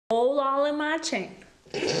Gold all in my chain.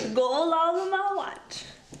 Gold all in my watch.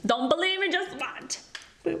 Don't believe me, just watch.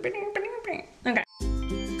 Okay.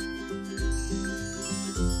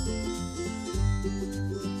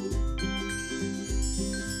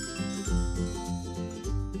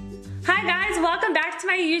 Hi guys, welcome back to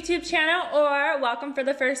my YouTube channel, or welcome for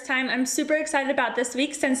the first time. I'm super excited about this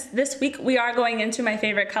week since this week we are going into my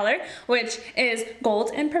favorite color, which is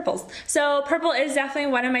gold and purples. So purple is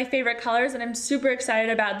definitely one of my favorite colors, and I'm super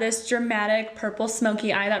excited about this dramatic purple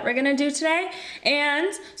smoky eye that we're gonna do today.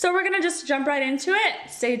 And so we're gonna just jump right into it.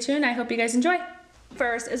 Stay tuned, I hope you guys enjoy.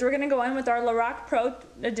 First is we're gonna go in with our Lorac Pro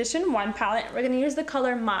Edition 1 palette. We're gonna use the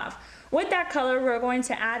color Mauve. With that color, we're going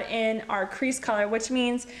to add in our crease color, which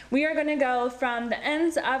means we are gonna go from the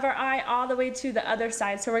ends of our eye all the way to the other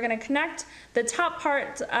side. So we're gonna connect the top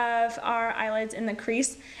part of our eyelids in the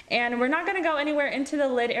crease, and we're not gonna go anywhere into the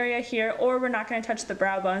lid area here, or we're not gonna touch the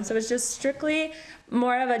brow bone. So it's just strictly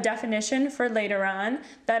more of a definition for later on,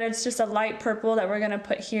 that it's just a light purple that we're gonna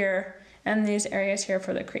put here in these areas here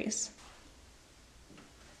for the crease.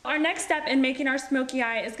 Our next step in making our smoky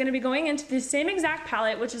eye is going to be going into the same exact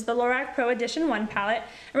palette, which is the Lorac Pro Edition 1 palette.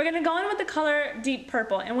 And we're going to go in with the color Deep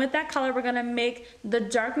Purple. And with that color, we're going to make the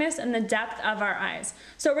darkness and the depth of our eyes.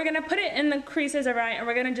 So we're going to put it in the creases of our eye, and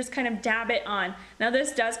we're going to just kind of dab it on. Now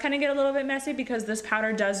this does kind of get a little bit messy because this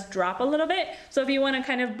powder does drop a little bit. So if you want to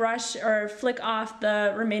kind of brush or flick off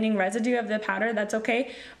the remaining residue of the powder, that's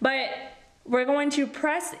okay. But we're going to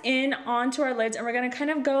press in onto our lids, and we're going to kind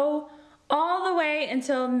of go all the way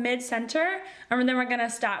until mid-center, and then we're gonna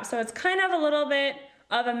stop. So it's kind of a little bit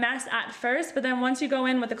of a mess at first, but then once you go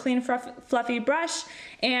in with a clean fluffy brush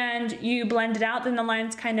and you blend it out, then the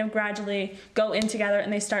lines kind of gradually go in together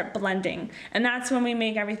and they start blending. And that's when we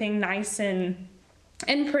make everything nice and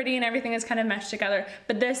pretty, and everything is kind of meshed together.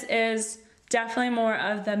 But this is definitely more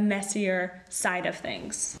of the messier side of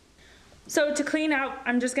things. So to clean out,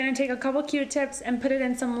 I'm just going to take a couple Q-tips and put it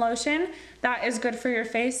in some lotion. That is good for your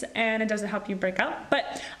face, and it doesn't help you break out.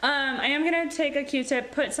 But I am going to take a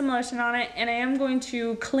Q-tip, put some lotion on it, and I am going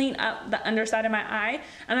to clean up the underside of my eye.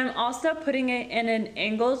 And I'm also putting it in an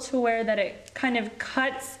angle to where that it kind of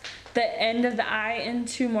cuts the end of the eye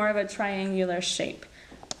into more of a triangular shape.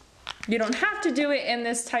 You don't have to do it in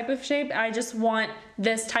this type of shape. I just want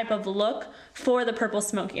this type of look for the purple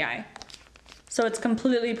smoky eye. So it's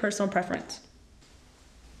completely personal preference.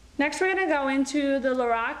 Next, we're gonna go into the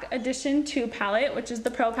Lorac Edition 2 palette, which is the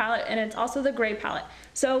Pro palette, and it's also the gray palette.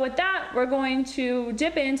 So with that, we're going to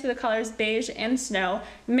dip into the colors Beige and Snow,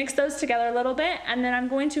 mix those together a little bit, and then I'm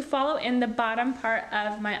going to follow in the bottom part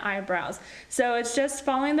of my eyebrows. So it's just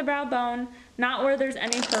following the brow bone, not where there's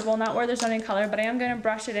any purple, not where there's any color, but I am gonna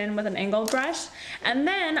brush it in with an angled brush. And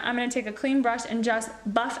then I'm gonna take a clean brush and just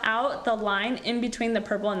buff out the line in between the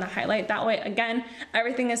purple and the highlight. That way, again,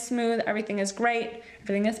 everything is smooth, everything is great,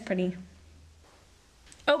 everything is pretty.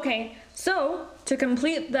 Okay, so to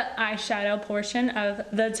complete the eyeshadow portion of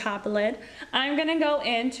the top lid, I'm gonna go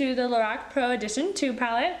into the Lorac Pro Edition 2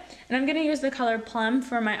 palette, and I'm gonna use the color Plum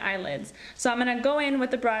for my eyelids. So I'm gonna go in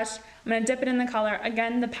with the brush, I'm gonna dip it in the color.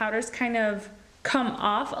 Again, the powders kind of come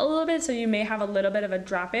off a little bit, so you may have a little bit of a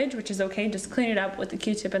droppage, which is okay, just clean it up with the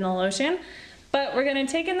Q-tip and the lotion. But we're gonna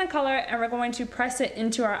take in the color and we're going to press it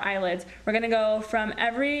into our eyelids. We're gonna go from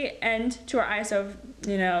every end to our eye, so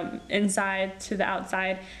you know, inside to the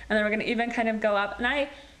outside, and then we're gonna even kind of go up. And I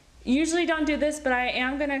usually don't do this, but I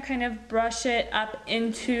am gonna kind of brush it up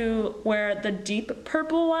into where the deep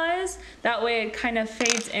purple was. That way it kind of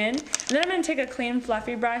fades in. And then I'm gonna take a clean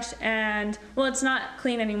fluffy brush, and well, it's not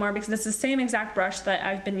clean anymore because it's the same exact brush that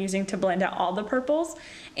I've been using to blend out all the purples.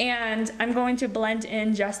 And I'm going to blend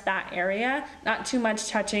in just that area, not too much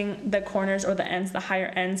touching the corners or the ends, the higher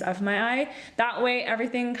ends of my eye. That way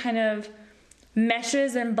everything kind of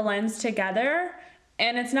meshes and blends together.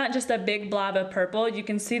 And it's not just a big blob of purple. You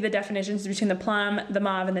can see the definitions between the plum, the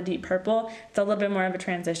mauve, and the deep purple. It's a little bit more of a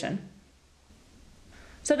transition.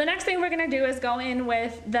 So the next thing we're gonna do is go in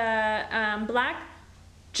with the black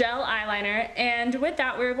gel eyeliner, and with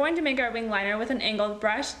that we're going to make our wing liner with an angled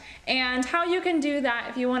brush. And how you can do that,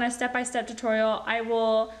 if you want a step-by-step tutorial, I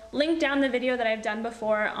will link down the video that I've done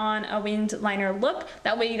before on a winged liner look.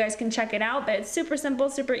 That way you guys can check it out. But it's super simple,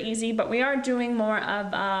 super easy, but we are doing more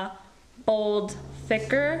of a bold,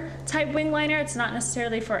 thicker type wing liner. It's not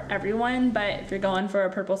necessarily for everyone, but if you're going for a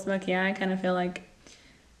purple smoky eye, I kind of feel like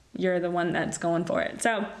you're the one that's going for it.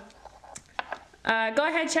 So go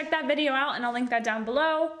ahead, check that video out, and I'll link that down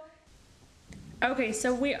below. Okay,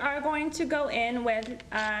 so we are going to go in with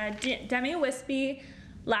Demi Wispy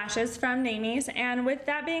lashes from Naimies, and with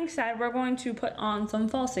that being said, we're going to put on some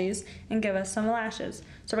falsies and give us some lashes.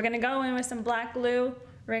 So we're going to go in with some black glue,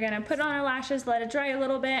 we're gonna put on our lashes, let it dry a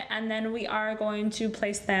little bit, and then we are going to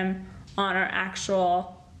place them on our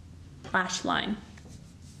actual lash line.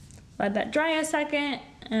 Let that dry a second,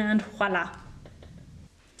 and voila.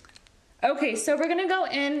 Okay, so we're gonna go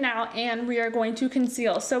in now and we are going to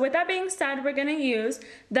conceal. So with that being said, we're gonna use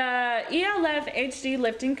the ELF HD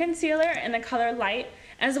Lifting Concealer in the color Light,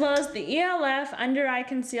 as well as the ELF Under Eye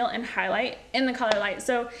Conceal and Highlight in the color Light.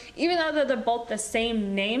 So even though they're both the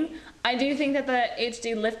same name, I do think that the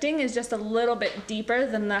HD Lifting is just a little bit deeper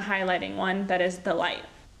than the highlighting one that is the Light.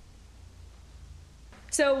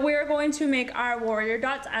 So we're going to make our warrior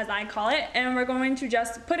dots, as I call it, and we're going to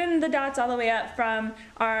just put in the dots all the way up from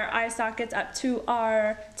our eye sockets up to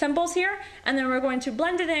our temples here, and then we're going to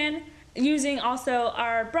blend it in using also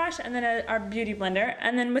our brush and then our beauty blender.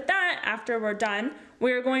 And then with that, after we're done,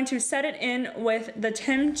 we're going to set it in with the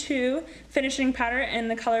Tim 2 finishing powder in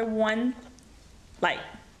the color 1 Light.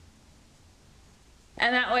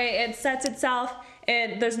 And that way it sets itself,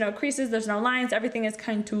 there's no creases, there's no lines, everything is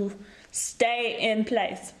kind of stay in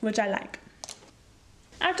place, which I like.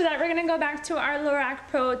 After that, we're gonna go back to our Lorac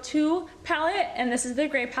Pro 2 palette, and this is the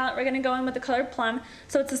gray palette. We're gonna go in with the color Plum,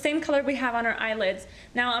 so it's the same color we have on our eyelids.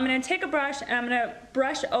 Now I'm gonna take a brush and I'm gonna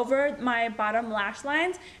brush over my bottom lash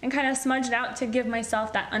lines and kind of smudge it out to give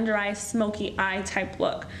myself that under eye smoky eye type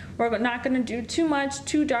look. We're not gonna do too much,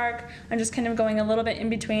 too dark. I'm just kind of going a little bit in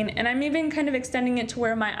between, and I'm even kind of extending it to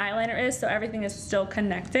where my eyeliner is so everything is still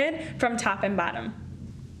connected from top and bottom.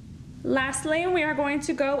 Lastly, we are going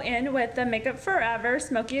to go in with the Makeup Forever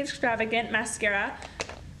Smokey Extravagant Mascara.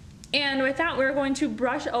 And with that, we're going to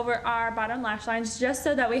brush over our bottom lash lines just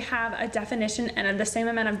so that we have a definition and the same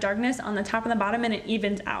amount of darkness on the top and the bottom, and it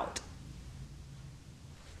evens out.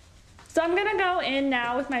 So I'm gonna go in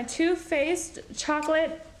now with my Too Faced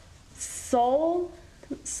Chocolate Soul.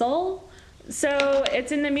 So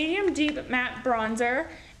it's in the medium deep matte bronzer.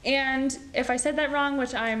 And if I said that wrong,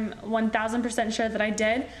 which I'm 1000% sure that I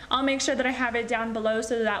did, I'll make sure that I have it down below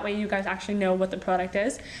so that way you guys actually know what the product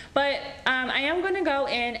is. But I am going to go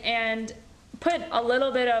in and put a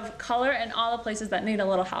little bit of color in all the places that need a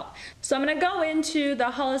little help. So I'm going to go into the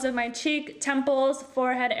hollows of my cheek, temples,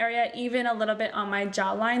 forehead area, even a little bit on my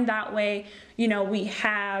jawline. That way, you know, we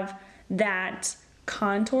have that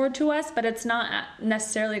contour to us, but it's not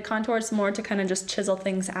necessarily a contour, it's more to kind of just chisel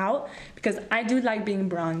things out, because I do like being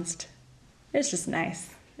bronzed. It's just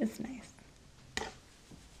nice. It's nice.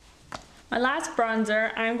 My last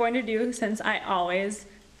bronzer I'm going to do, since I always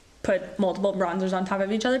put multiple bronzers on top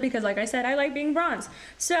of each other, because like I said, I like being bronzed.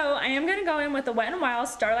 So I am going to go in with the Wet n Wild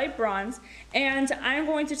Starlight Bronze, and I'm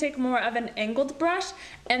going to take more of an angled brush,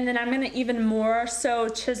 and then I'm going to even more so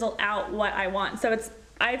chisel out what I want. So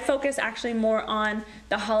I focus actually more on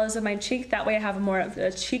the hollows of my cheek, that way I have more of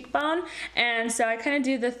the cheekbone. And so I kind of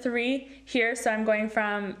do the 3 here, so I'm going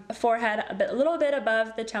from forehead a little bit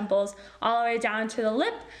above the temples, all the way down to the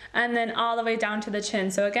lip, and then all the way down to the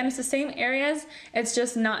chin. So again, it's the same areas, it's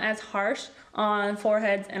just not as harsh on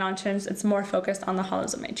foreheads and on chins, it's more focused on the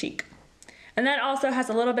hollows of my cheek. And that also has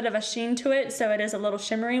a little bit of a sheen to it, so it is a little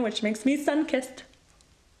shimmery, which makes me sun-kissed.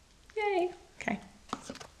 Yay. Okay.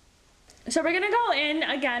 So we're gonna go in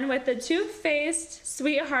again with the Too Faced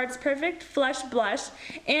Sweethearts Perfect Flush Blush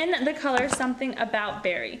in the color Something About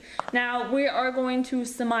Berry. Now we are going to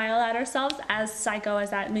smile at ourselves, as psycho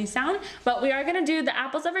as that may sound, but we are gonna do the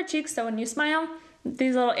apples of our cheeks, so when you smile,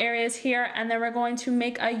 these little areas here, and then we're going to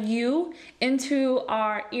make a U into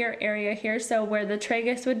our ear area here, so where the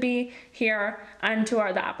tragus would be here, onto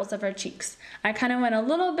the apples of our cheeks. I kind of went a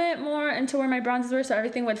little bit more into where my bronzes were, so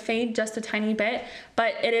everything would fade just a tiny bit,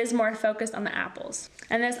 but it is more focused on the apples.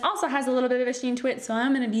 And this also has a little bit of a sheen to it, so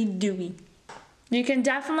I'm gonna be dewy. You can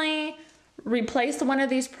definitely replace one of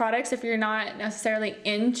these products if you're not necessarily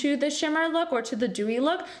into the shimmer look or to the dewy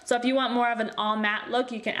look. So if you want more of an all matte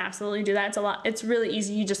look, you can absolutely do that. It's really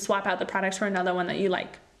easy. You just swap out the products for another one that you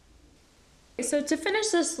like. So to finish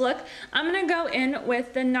this look, I'm gonna go in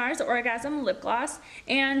with the NARS Orgasm lip gloss,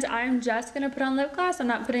 and I'm just gonna put on lip gloss. I'm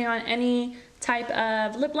not putting on any type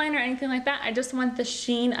of lip liner or anything like that. I just want the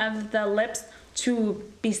sheen of the lips to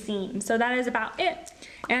be seen. So that is about it.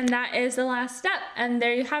 And that is the last step. And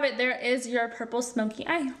there you have it. There is your purple smoky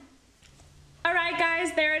eye. Alright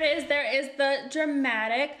guys, there it is. There is the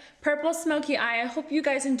dramatic purple smoky eye. I hope you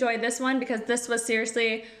guys enjoyed this one, because this was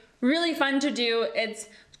seriously really fun to do. It's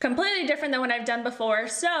completely different than what I've done before.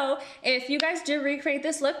 So if you guys do recreate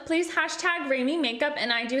this look, please hashtag Raemiemakeup and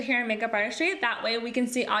IDoHairandMakeupArtistry. That way we can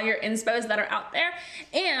see all your inspos that are out there.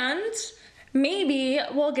 And maybe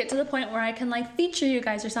we'll get to the point where I can like feature you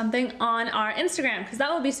guys or something on our Instagram, because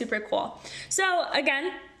that would be super cool. So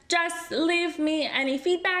again, just leave me any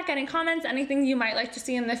feedback, any comments, anything you might like to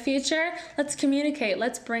see in the future. Let's communicate.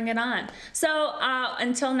 Let's bring it on. So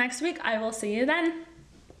until next week, I will see you then.